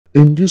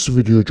In this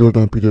video,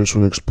 Jordan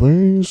Peterson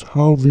explains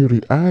how we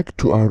react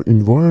to our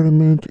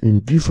environment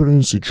in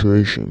different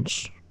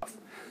situations.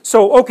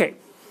 Okay,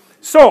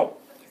 so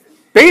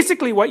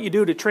basically what you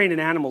do to train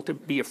an animal to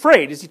be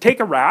afraid is you take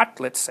a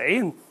rat, let's say,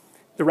 and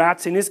the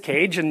rat's in his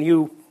cage, and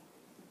you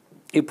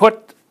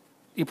put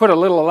a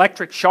little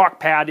electric shock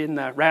pad in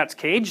the rat's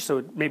cage, so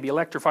it maybe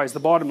electrifies the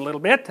bottom a little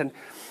bit, and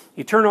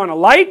you turn on a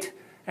light,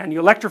 and you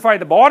electrify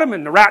the bottom,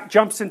 and the rat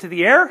jumps into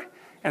the air,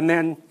 and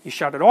then you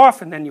shut it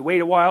off, and then you wait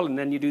a while, and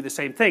then you do the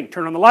same thing.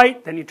 Turn on the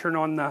light, then you turn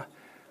on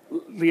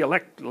the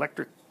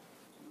electric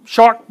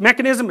shock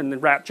mechanism, and the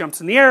rat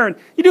jumps in the air, and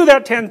you do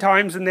that 10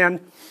 times, and then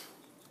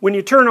when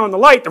you turn on the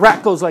light, the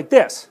rat goes like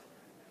this,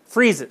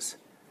 freezes,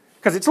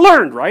 because it's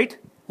learned, right?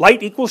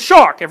 Light equals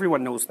shock,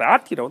 everyone knows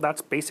that,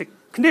 that's basic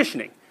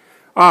conditioning.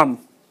 So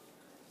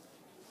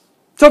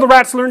the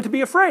rat's learned to be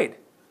afraid.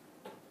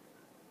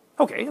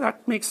 Okay,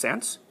 that makes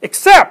sense,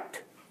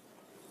 except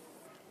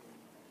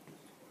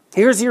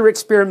here's your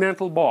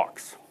experimental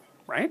box,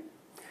 right?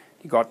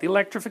 You got the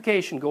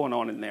electrification going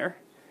on in there,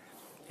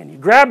 and you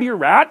grab your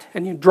rat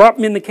and you drop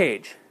him in the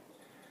cage.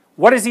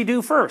 What does he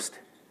do first?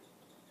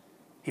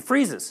 He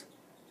freezes,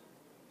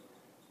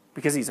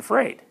 because he's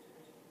afraid.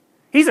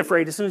 He's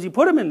afraid as soon as you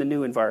put him in the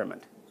new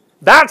environment.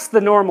 That's the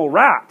normal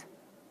rat.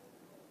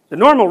 The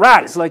normal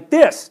rat is like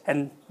this,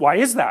 and why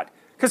is that?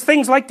 Because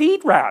things like to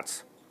eat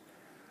rats.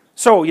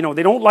 So,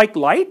 they don't like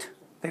light,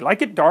 they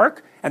like it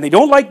dark, and they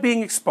don't like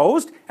being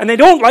exposed, and they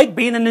don't like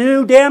being in a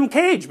new damn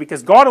cage,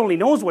 because God only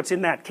knows what's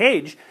in that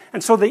cage,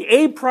 and so the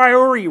a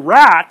priori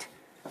rat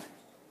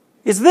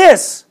is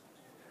this.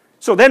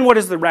 So then what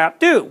does the rat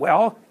do?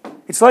 Well,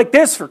 it's like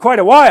this for quite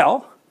a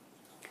while.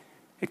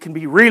 It can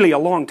be really a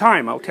long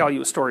time. I'll tell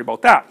you a story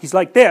about that. He's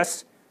like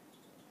this,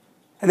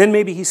 and then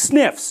maybe he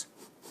sniffs.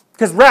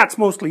 Because rats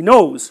mostly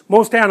nose.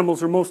 Most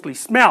animals are mostly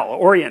smell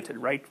oriented,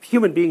 right?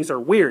 Human beings are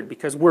weird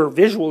because we're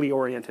visually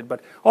oriented, but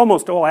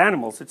almost all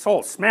animals, it's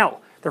all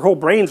smell. Their whole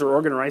brains are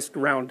organized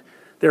around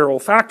their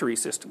olfactory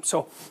system.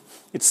 So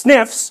it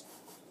sniffs,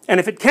 and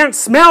if it can't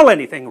smell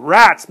anything,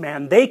 rats,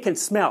 man, they can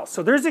smell.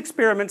 So there's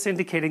experiments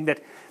indicating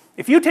that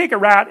if you take a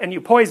rat and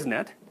you poison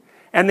it,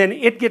 and then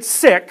it gets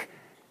sick,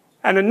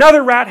 and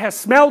another rat has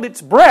smelled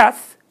its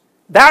breath,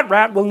 that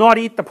rat will not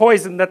eat the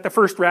poison that the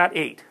first rat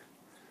ate.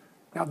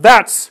 Now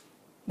that's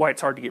why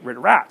it's hard to get rid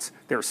of rats.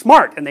 They're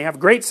smart and they have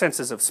great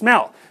senses of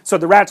smell. So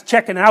the rat's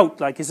checking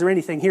out, like, is there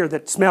anything here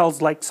that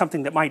smells like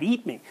something that might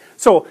eat me?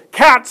 So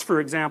cats,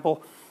 for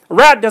example, a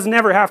rat doesn't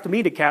ever have to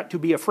meet a cat to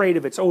be afraid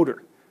of its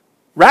odor.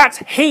 Rats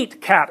hate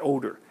cat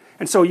odor.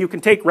 And so you can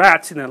take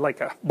rats in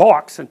like a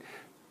box and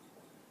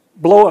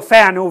blow a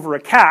fan over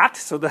a cat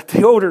so that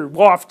the odor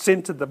wafts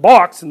into the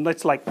box, and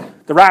it's like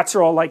the rats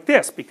are all like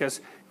this, because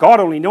God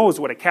only knows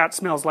what a cat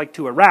smells like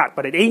to a rat,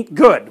 but it ain't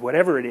good,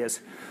 whatever it is.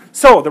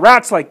 So the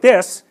rat's like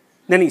this,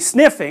 then he's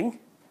sniffing,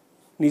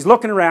 and he's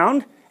looking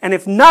around, and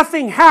if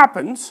nothing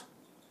happens,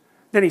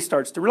 then he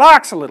starts to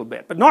relax a little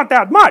bit, but not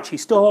that much.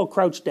 He's still all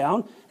crouched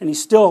down, and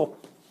he's still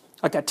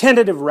like a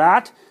tentative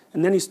rat,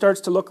 and then he starts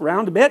to look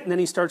around a bit, and then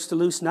he starts to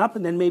loosen up,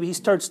 and then maybe he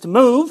starts to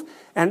move,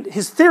 and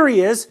his theory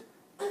is,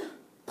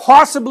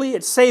 possibly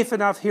it's safe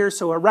enough here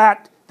so a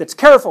rat that's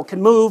careful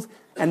can move,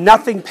 and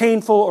nothing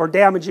painful or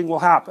damaging will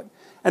happen.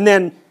 And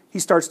then he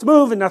starts to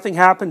move, and nothing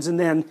happens, and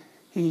then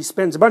he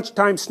spends a bunch of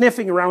time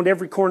sniffing around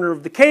every corner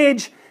of the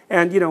cage,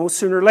 and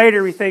sooner or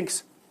later he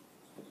thinks,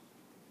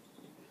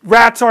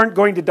 rats aren't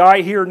going to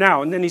die here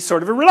now, and then he's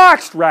sort of a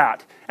relaxed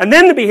rat. And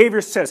then the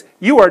behaviorist says,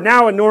 you are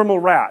now a normal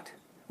rat.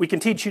 We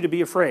can teach you to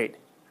be afraid.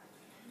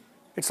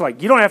 It's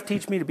like, you don't have to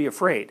teach me to be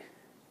afraid.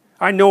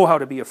 I know how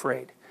to be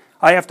afraid.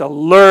 I have to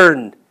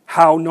learn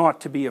how not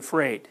to be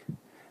afraid.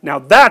 Now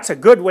that's a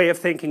good way of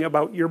thinking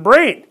about your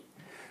brain.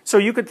 So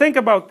you could think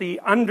about the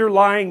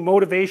underlying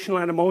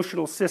motivational and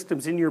emotional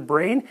systems in your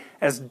brain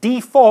as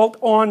default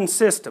on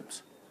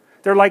systems.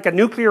 They're like a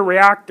nuclear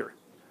reactor,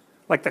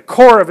 like the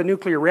core of a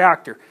nuclear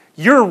reactor.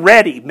 You're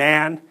ready,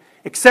 man,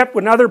 except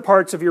when other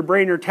parts of your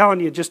brain are telling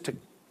you just to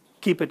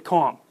keep it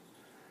calm.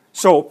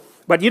 So,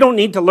 but you don't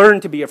need to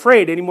learn to be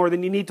afraid any more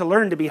than you need to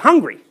learn to be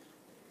hungry.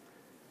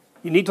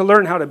 You need to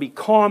learn how to be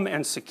calm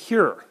and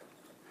secure.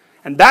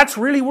 And that's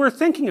really worth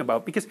thinking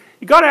about, because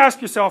you got to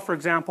ask yourself, for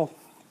example,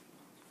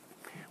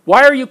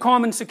 why are you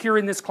calm and secure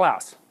in this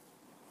class?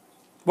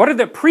 What are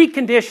the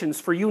preconditions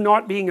for you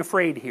not being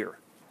afraid here?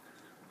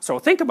 So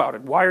think about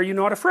it. Why are you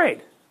not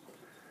afraid?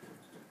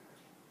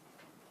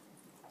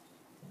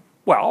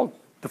 Well,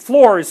 the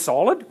floor is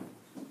solid.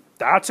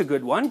 That's a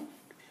good one.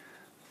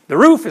 The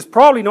roof is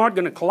probably not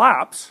going to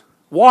collapse.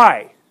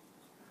 Why?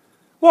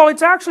 Well,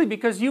 it's actually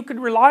because you could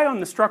rely on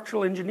the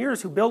structural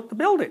engineers who built the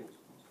building.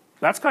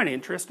 That's kind of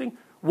interesting.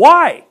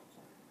 Why?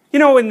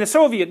 In the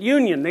Soviet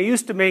Union, they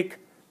used to make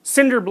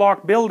cinder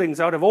block buildings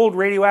out of old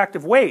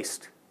radioactive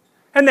waste.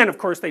 And then, of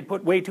course, they'd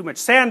put way too much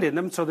sand in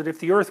them so that if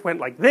the earth went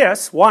like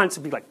this once,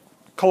 it'd be like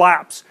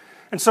collapse.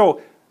 And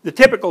so the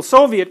typical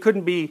Soviet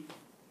couldn't be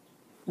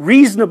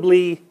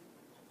reasonably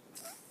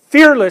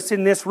fearless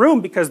in this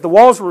room because the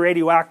walls were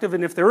radioactive,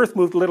 and if the earth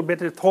moved a little bit,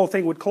 the whole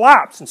thing would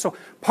collapse. And so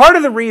part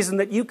of the reason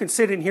that you can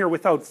sit in here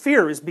without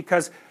fear is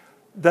because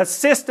the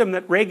system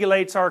that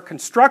regulates our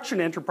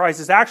construction enterprise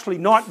is actually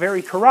not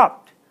very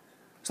corrupt.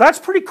 So that's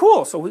pretty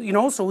cool. So,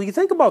 so when you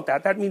think about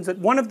that, that means that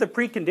one of the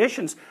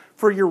preconditions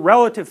for your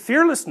relative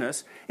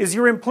fearlessness is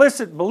your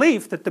implicit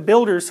belief that the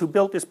builders who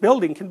built this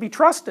building can be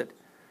trusted.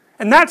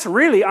 And that's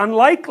really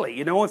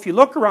unlikely. If you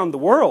look around the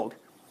world,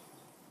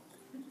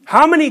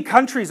 how many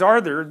countries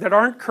are there that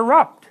aren't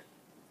corrupt?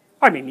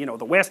 I mean,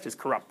 the West is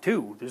corrupt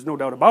too, there's no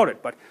doubt about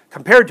it, but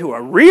compared to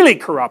a really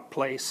corrupt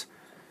place,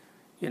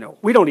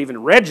 we don't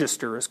even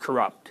register as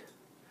corrupt.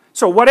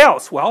 So what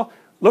else? Well,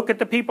 look at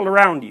the people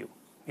around you,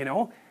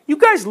 You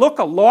guys look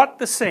a lot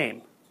the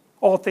same,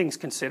 all things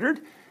considered.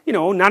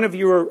 None of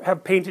you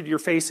have painted your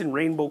face in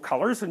rainbow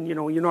colors, and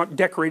you're not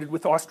decorated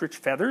with ostrich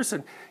feathers,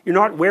 and you're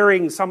not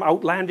wearing some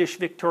outlandish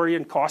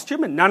Victorian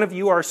costume, and none of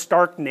you are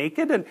stark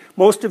naked, and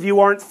most of you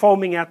aren't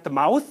foaming at the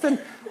mouth, and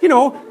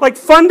like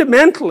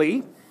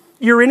fundamentally,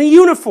 you're in a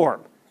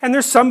uniform. And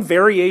there's some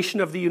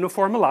variation of the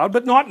uniform allowed,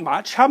 but not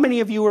much. How many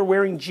of you are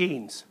wearing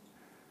jeans?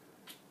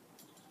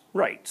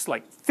 Right, it's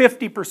like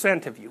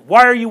 50% of you.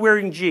 Why are you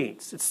wearing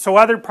jeans? It's so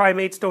other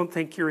primates don't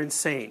think you're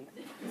insane.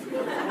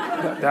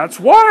 That's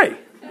why.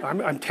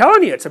 I'm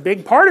telling you, it's a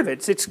big part of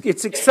it.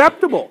 It's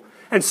acceptable.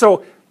 And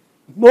so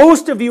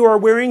most of you are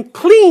wearing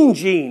clean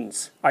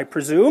jeans, I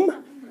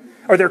presume.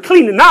 Or they're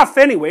clean enough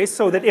anyway,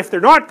 so that if they're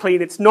not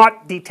clean, it's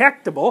not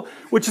detectable,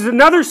 which is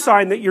another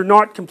sign that you're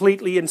not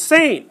completely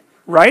insane,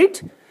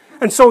 right?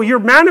 And so you're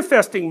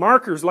manifesting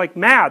markers like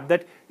mad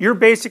that you're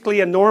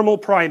basically a normal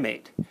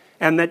primate,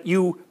 and that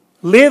you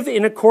live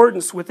in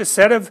accordance with a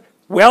set of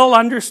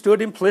well-understood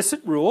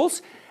implicit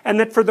rules, and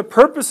that for the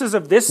purposes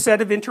of this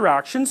set of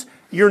interactions,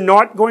 you're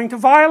not going to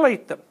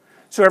violate them.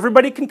 So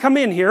everybody can come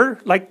in here,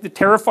 like the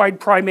terrified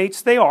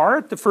primates they are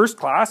at the first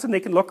class, and they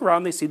can look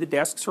around, they see the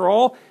desks are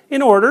all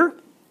in order.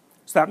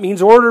 So that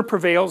means order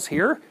prevails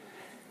here.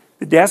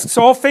 The desks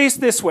all face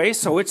this way,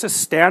 so it's a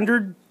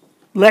standard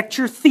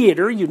lecture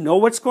theater. You know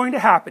what's going to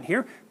happen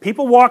here.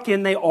 People walk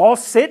in, they all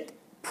sit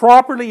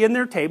properly in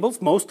their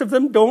tables. Most of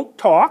them don't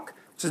talk,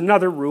 which is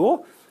another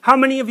rule. How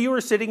many of you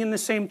are sitting in the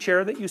same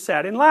chair that you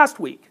sat in last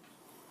week?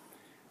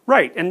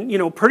 Right,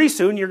 and pretty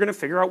soon you're going to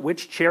figure out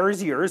which chair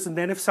is yours, and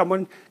then if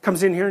someone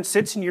comes in here and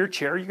sits in your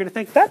chair, you're going to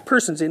think, that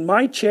person's in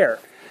my chair.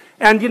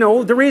 And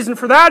the reason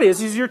for that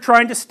is you're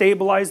trying to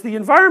stabilize the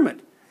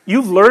environment.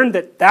 You've learned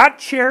that that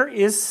chair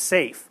is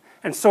safe,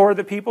 and so are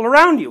the people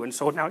around you, and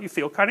so now you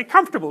feel kind of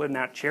comfortable in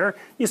that chair.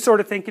 You sort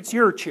of think it's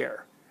your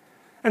chair.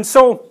 And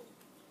so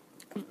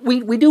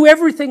we do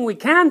everything we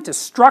can to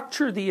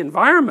structure the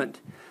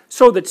environment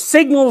so that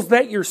signals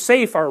that you're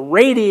safe are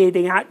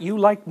radiating at you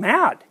like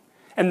mad.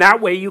 And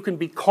that way you can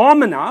be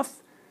calm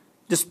enough,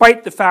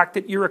 despite the fact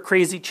that you're a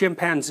crazy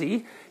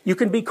chimpanzee, you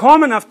can be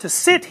calm enough to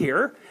sit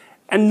here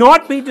and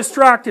not be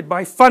distracted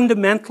by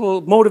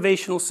fundamental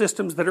motivational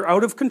systems that are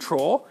out of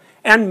control,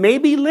 and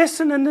maybe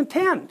listen and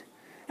attend.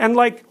 And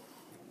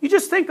you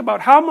just think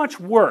about how much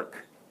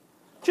work,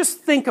 just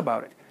think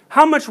about it,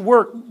 how much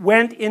work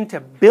went into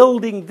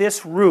building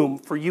this room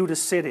for you to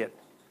sit in.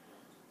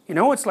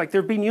 It's like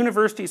there have been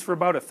universities for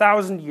about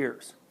 1,000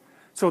 years.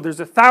 So there's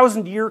a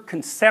 1,000-year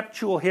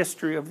conceptual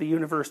history of the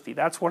university.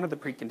 That's one of the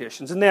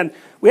preconditions. And then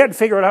we had to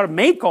figure out how to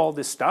make all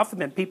this stuff,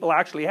 and then people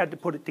actually had to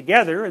put it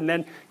together, and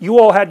then you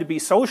all had to be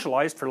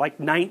socialized for like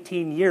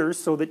 19 years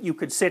so that you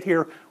could sit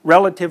here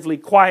relatively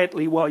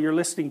quietly while you're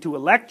listening to a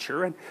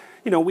lecture. And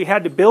we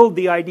had to build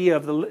the idea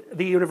of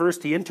the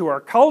university into our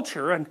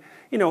culture, and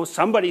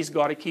somebody's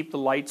got to keep the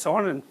lights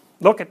on and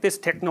look at this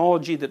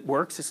technology that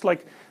works. It's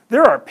like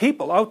there are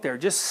people out there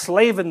just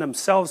slaving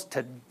themselves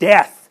to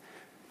death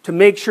to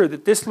make sure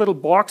that this little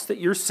box that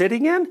you're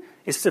sitting in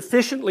is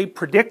sufficiently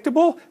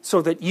predictable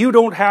so that you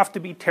don't have to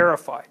be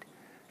terrified.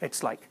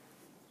 It's like,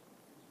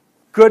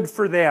 good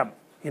for them,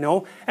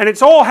 And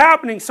it's all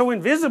happening so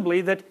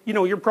invisibly that,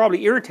 you're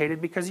probably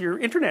irritated because your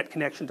internet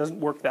connection doesn't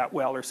work that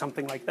well or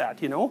something like that,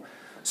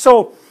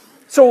 So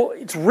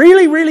it's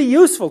really, really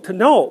useful to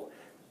know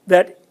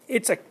that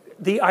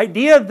the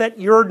idea that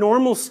your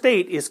normal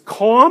state is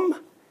calm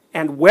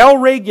and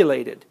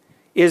well-regulated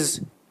is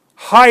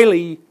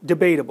highly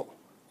debatable.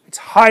 It's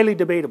highly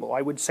debatable.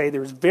 I would say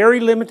there's very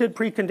limited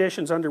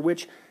preconditions under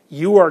which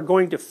you are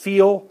going to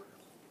feel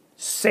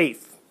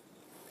safe.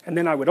 And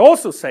then I would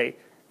also say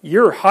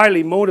you're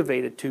highly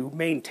motivated to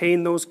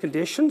maintain those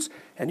conditions,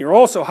 and you're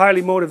also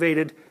highly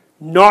motivated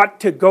not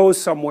to go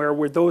somewhere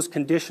where those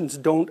conditions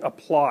don't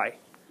apply.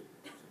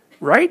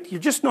 Right?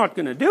 You're just not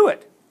going to do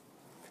it.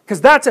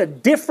 Because that's a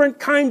different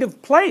kind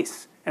of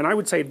place. And I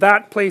would say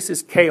that place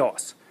is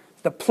chaos.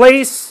 The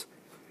place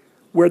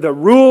where the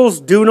rules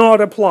do not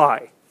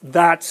apply.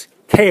 That's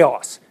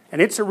chaos.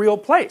 And it's a real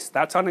place.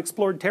 That's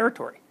unexplored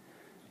territory.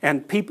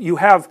 And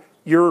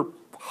you're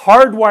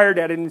hardwired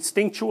at an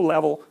instinctual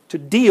level to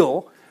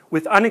deal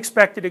with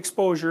unexpected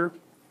exposure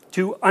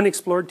to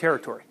unexplored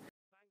territory.